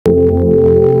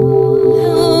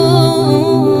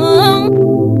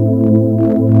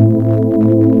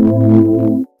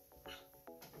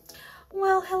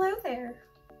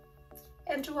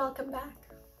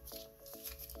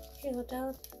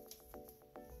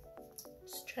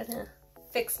Trying to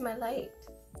fix my light.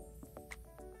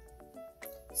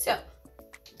 So,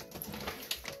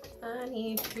 I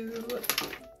need to,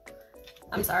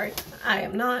 I'm sorry,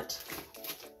 I'm not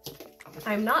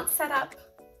set up.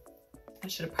 I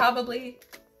should have probably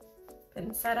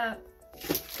been set up,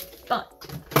 but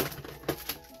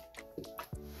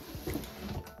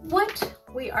what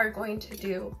we are going to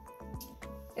do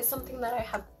is something that I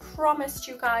have promised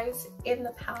you guys in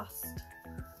the past,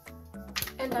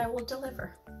 and I will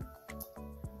deliver.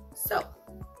 So,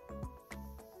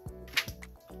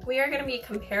 we are going to be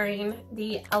comparing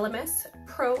the ELEMIS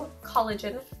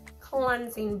Pro-Collagen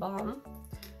Cleansing Balm,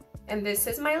 and this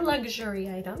is my luxury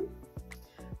item,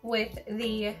 with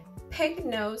the Pig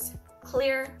Nose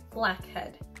Clear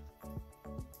Blackhead.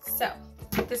 So,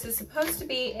 this is supposed to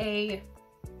be a,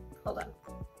 hold on,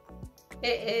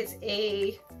 it is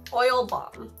a oil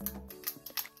balm,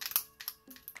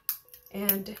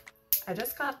 and I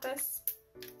just got this.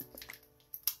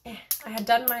 I had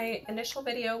done my initial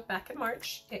video back in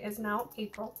March. It is now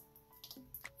April,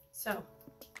 so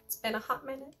it's been a hot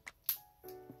minute.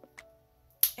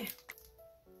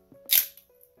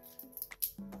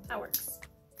 That works.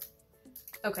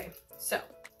 Okay, so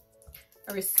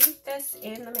I received this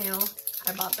in the mail.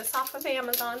 I bought this off of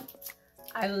Amazon.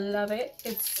 I love it.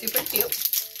 It's super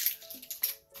cute,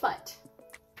 but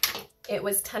it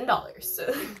was $10.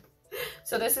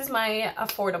 So this is my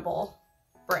affordable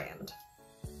brand.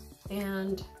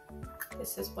 And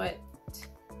this is what,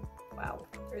 wow,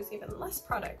 there's even less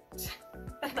product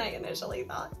than I initially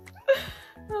thought.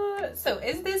 So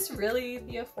is this really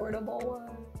the affordable one?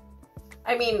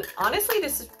 I mean, honestly,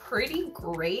 this is pretty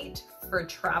great for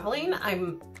traveling.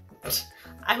 I'm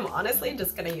honestly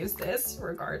just gonna use this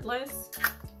regardless,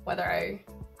 whether I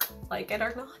like it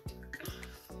or not,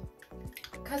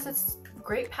 because it's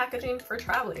great packaging for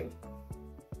traveling.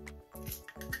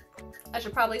 I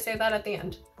should probably say that at the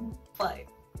end, but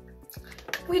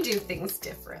we do things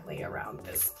differently around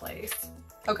this place.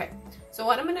 Okay, so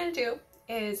what I'm gonna do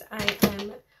is I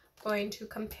am going to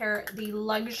compare the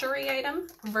luxury item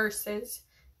versus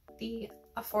the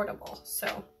affordable.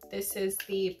 So this is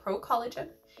the Pro-Collagen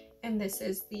and this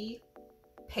is the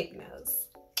Pig Nose.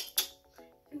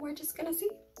 And we're just gonna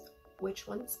see which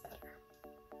one's better.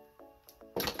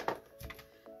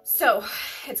 So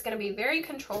it's gonna be very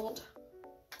controlled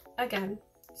again.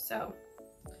 So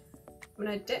I'm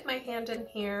gonna dip my hand in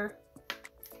here,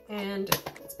 and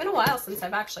it's been a while since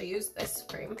I've actually used this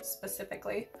cream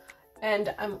specifically,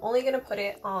 and I'm only gonna put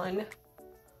it on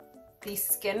the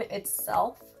skin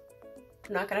itself.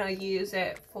 I'm not gonna use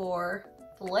it for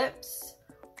the lips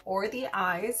or the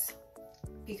eyes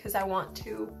because I want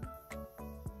to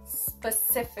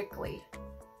specifically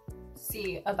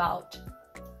see about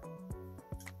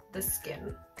the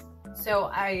skin. So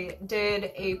I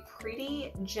did a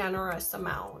pretty generous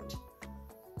amount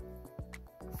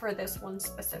for this one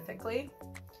specifically.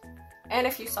 And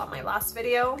if you saw my last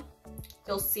video,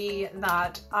 you'll see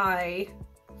that I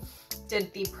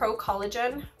did the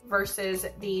Pro-Collagen versus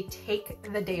the Take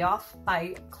the Day Off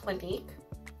by Clinique.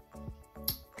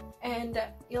 And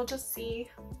you'll just see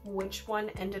which one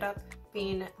ended up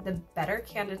being the better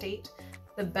candidate,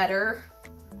 the better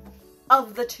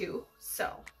of the two.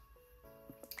 So,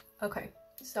 okay,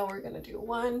 so we're gonna do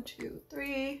 1, 2,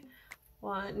 3,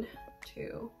 1,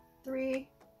 2, 3,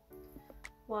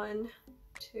 1,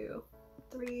 2,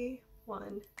 3,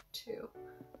 1, 2,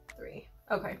 3.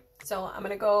 Okay, so I'm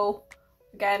gonna go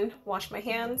again, wash my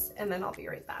hands, and then I'll be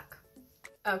right back.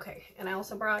 Okay, and I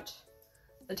also brought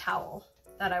the towel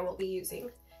that I will be using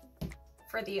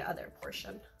for the other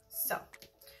portion. So,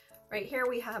 right here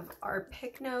we have our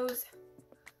Pig Nose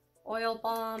Oil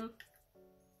Balm.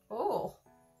 Oh,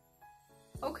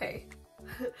 okay.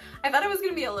 I thought it was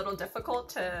gonna be a little difficult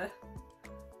to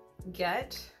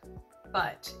get,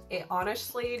 but it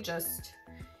honestly just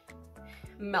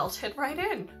melted right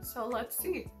in. So let's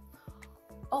see.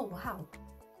 Oh, wow.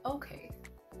 Okay.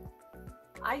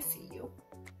 I see you.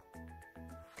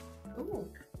 Ooh,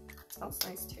 smells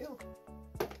nice too.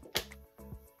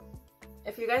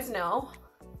 If you guys know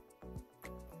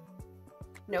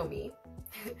me,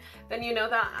 then you know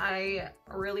that I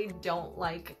really don't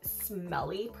like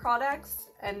smelly products,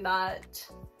 and that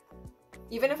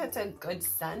even if it's a good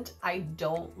scent, I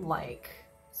don't like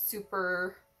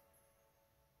super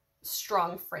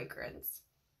strong fragrance.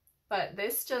 But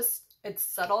this just, it's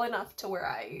subtle enough to where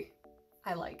I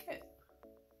like it.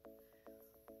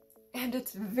 And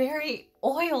it's very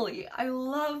oily. I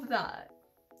love that.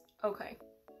 Okay.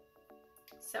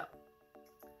 So.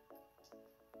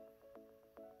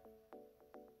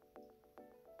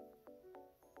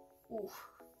 Ooh.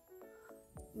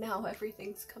 Now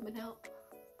everything's coming out.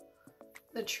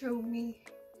 The true me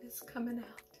is coming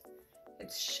out.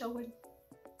 It's showing.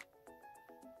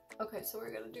 Okay, so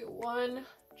we're gonna do 1,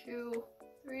 2,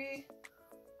 3.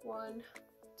 1,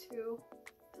 2,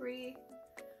 3.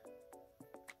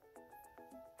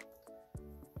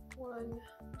 1,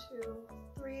 2,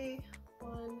 3.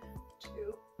 1,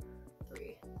 2,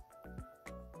 3.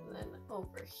 And then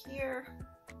over here,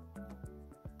 I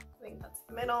think that's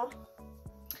the middle.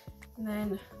 And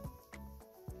then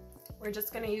we're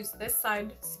just gonna use this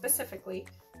side specifically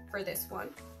for this one.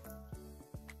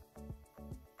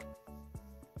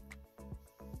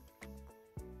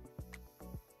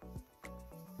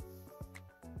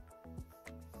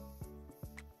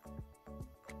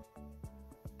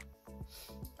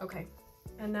 Okay,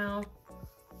 and now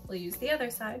we'll use the other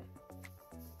side.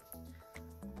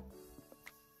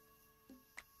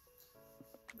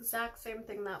 Exact same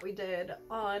thing that we did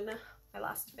on my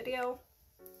last video.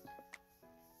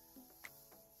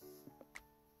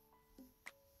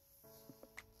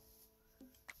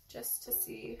 Just to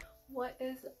see what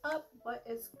is up, what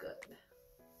is good.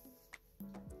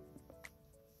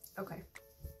 Okay.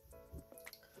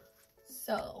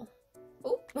 So,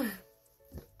 oh. I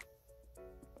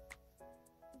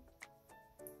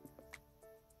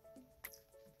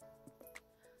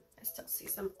still see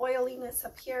some oiliness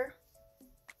up here.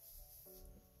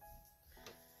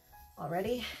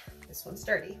 Already, this one's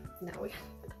dirty. Now we,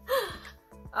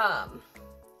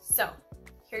 so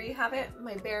here you have it,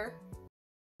 my bare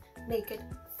naked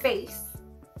face.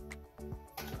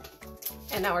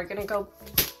 And now we're gonna go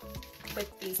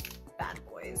with these bad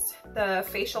boys. The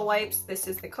facial wipes, this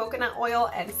is the coconut oil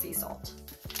and sea salt.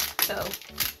 So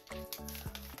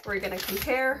we're gonna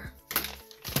compare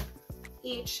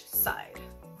each side.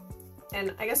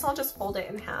 And I guess I'll just fold it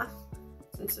in half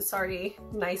since it's already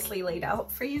nicely laid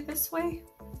out for you this way.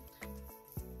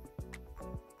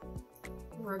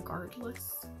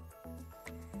 Regardless.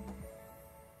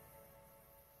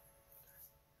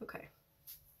 Okay.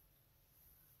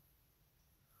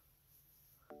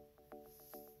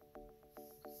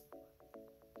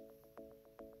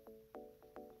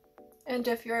 And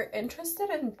if you're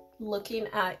interested in looking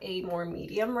at a more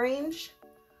medium range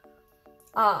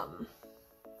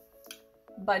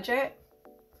budget,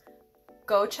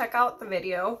 go check out the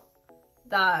video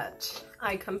that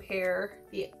I compare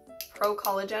the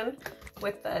Pro-Collagen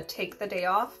with the Take the Day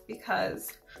Off,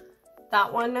 because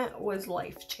that one was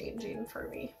life-changing for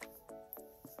me.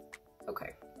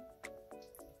 Okay,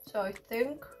 so I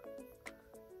think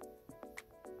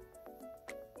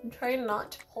I'm trying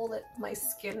not to pull my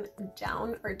skin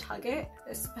down or tug it,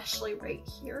 especially right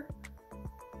here.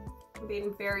 I'm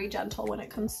being very gentle when it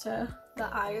comes to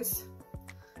the eyes.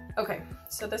 Okay,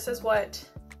 so this is what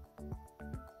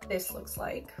this looks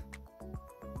like.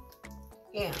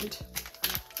 And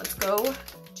let's go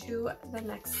to the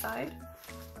next side,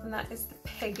 and that is the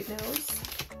peg nose.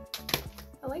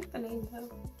 I like the name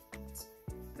though. It's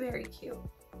very cute.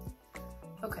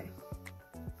 Okay.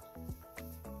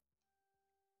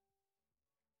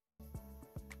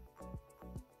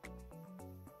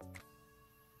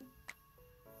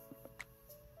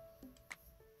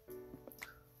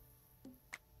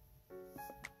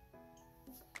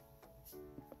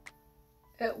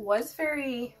 It was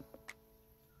very,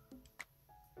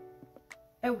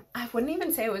 I wouldn't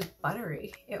even say it was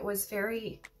buttery. It was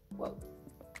very, whoa.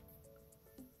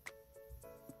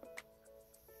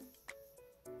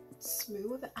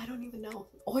 Smooth, I don't even know.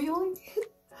 Oily?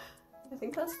 I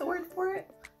think that's the word for it.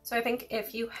 So I think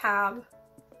if you have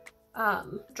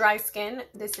dry skin,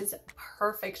 this is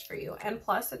perfect for you. And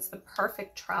plus it's the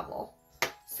perfect travel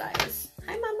size.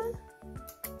 Hi, Mama.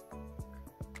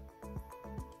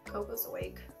 Kova's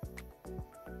awake.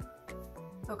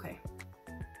 Okay.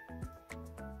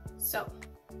 So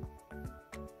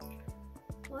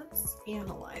let's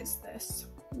analyze this.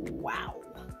 Wow.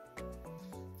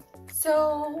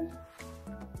 So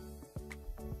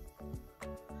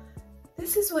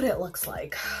this is what it looks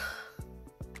like.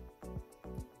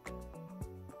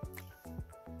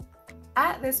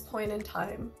 At this point in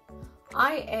time,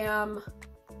 I am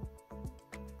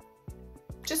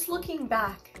just looking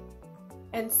back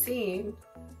and seeing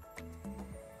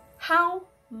how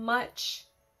much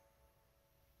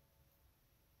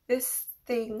this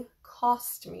thing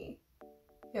cost me.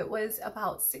 It was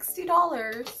about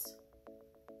 $60,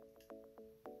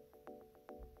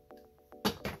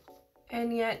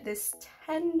 and yet this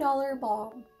 $10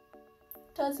 balm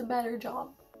does a better job.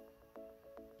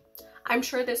 I'm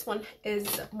sure this one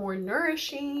is more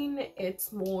nourishing,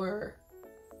 it's more,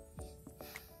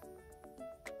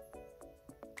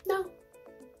 no.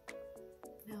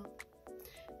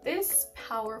 This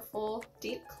powerful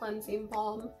deep cleansing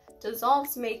balm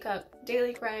dissolves makeup,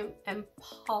 daily grime, and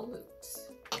pollutes.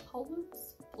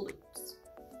 Pollutes.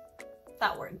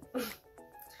 That word.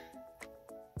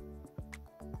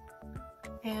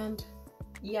 And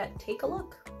yet, take a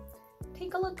look.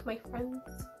 Take a look, my friends.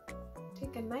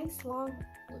 Take a nice long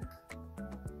look.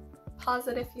 Pause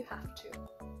it if you have to.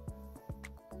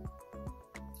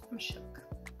 I'm shook.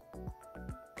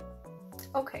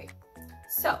 Okay,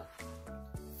 so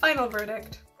final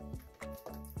verdict.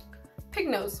 Pig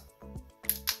nose.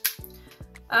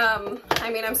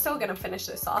 I mean, I'm still gonna finish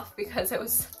this off because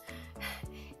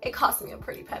it cost me a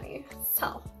pretty penny.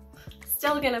 So,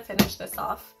 still gonna finish this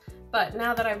off. But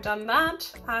now that I've done that,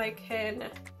 I can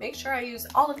make sure I use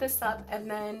all of this up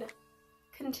and then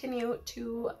continue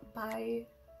to buy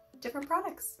different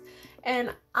products.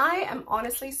 And I am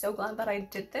honestly so glad that I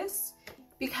did this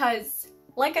because,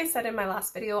 like I said in my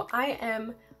last video, I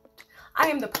am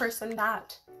the person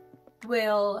that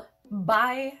will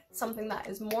buy something that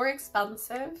is more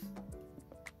expensive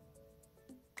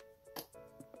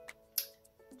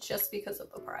just because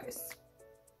of the price.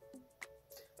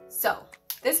 So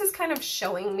this is kind of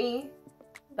showing me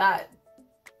that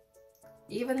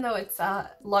even though it's a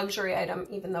luxury item,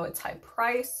 even though it's high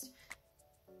priced,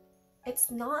 it's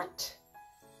not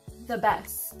the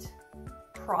best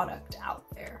product out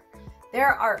there.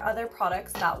 There are other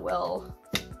products that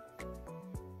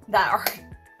are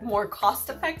more cost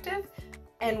effective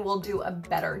and will do a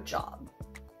better job.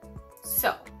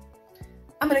 So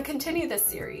I'm going to continue this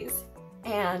series,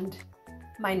 and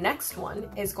my next one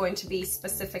is going to be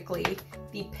specifically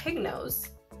the pig nose,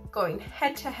 going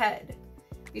head to head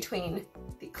between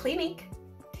the Clinique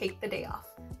Take the Day Off.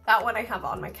 That one I have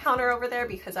on my counter over there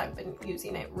because I've been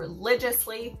using it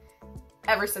religiously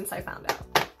ever since I found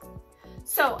out.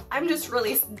 So I'm just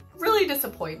really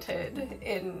disappointed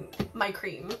in my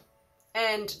cream.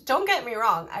 And don't get me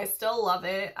wrong, I still love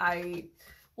it. I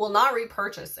will not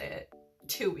repurchase it,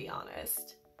 to be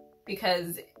honest,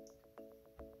 because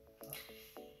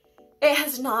it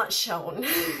has not shown,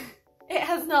 it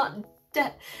has not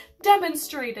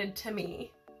demonstrated to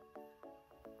me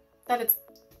that it's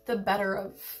the better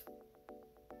of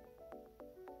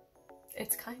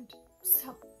its kind.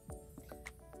 So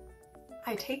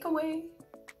I take away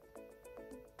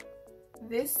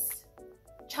this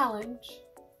challenge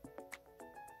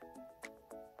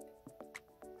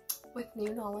with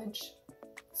new knowledge.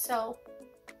 So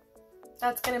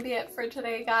that's gonna be it for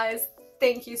today, guys.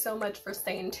 Thank you so much for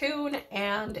staying tuned,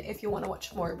 and if you want to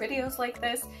watch more videos like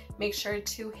this, make sure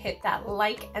to hit that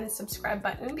like and subscribe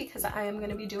button because I am going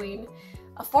to be doing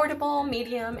affordable,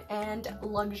 medium, and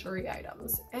luxury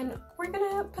items, and we're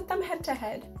gonna put them head to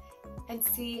head and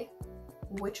see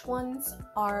which ones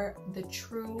are the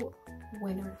true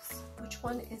winners, which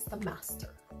one is the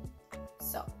master.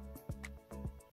 So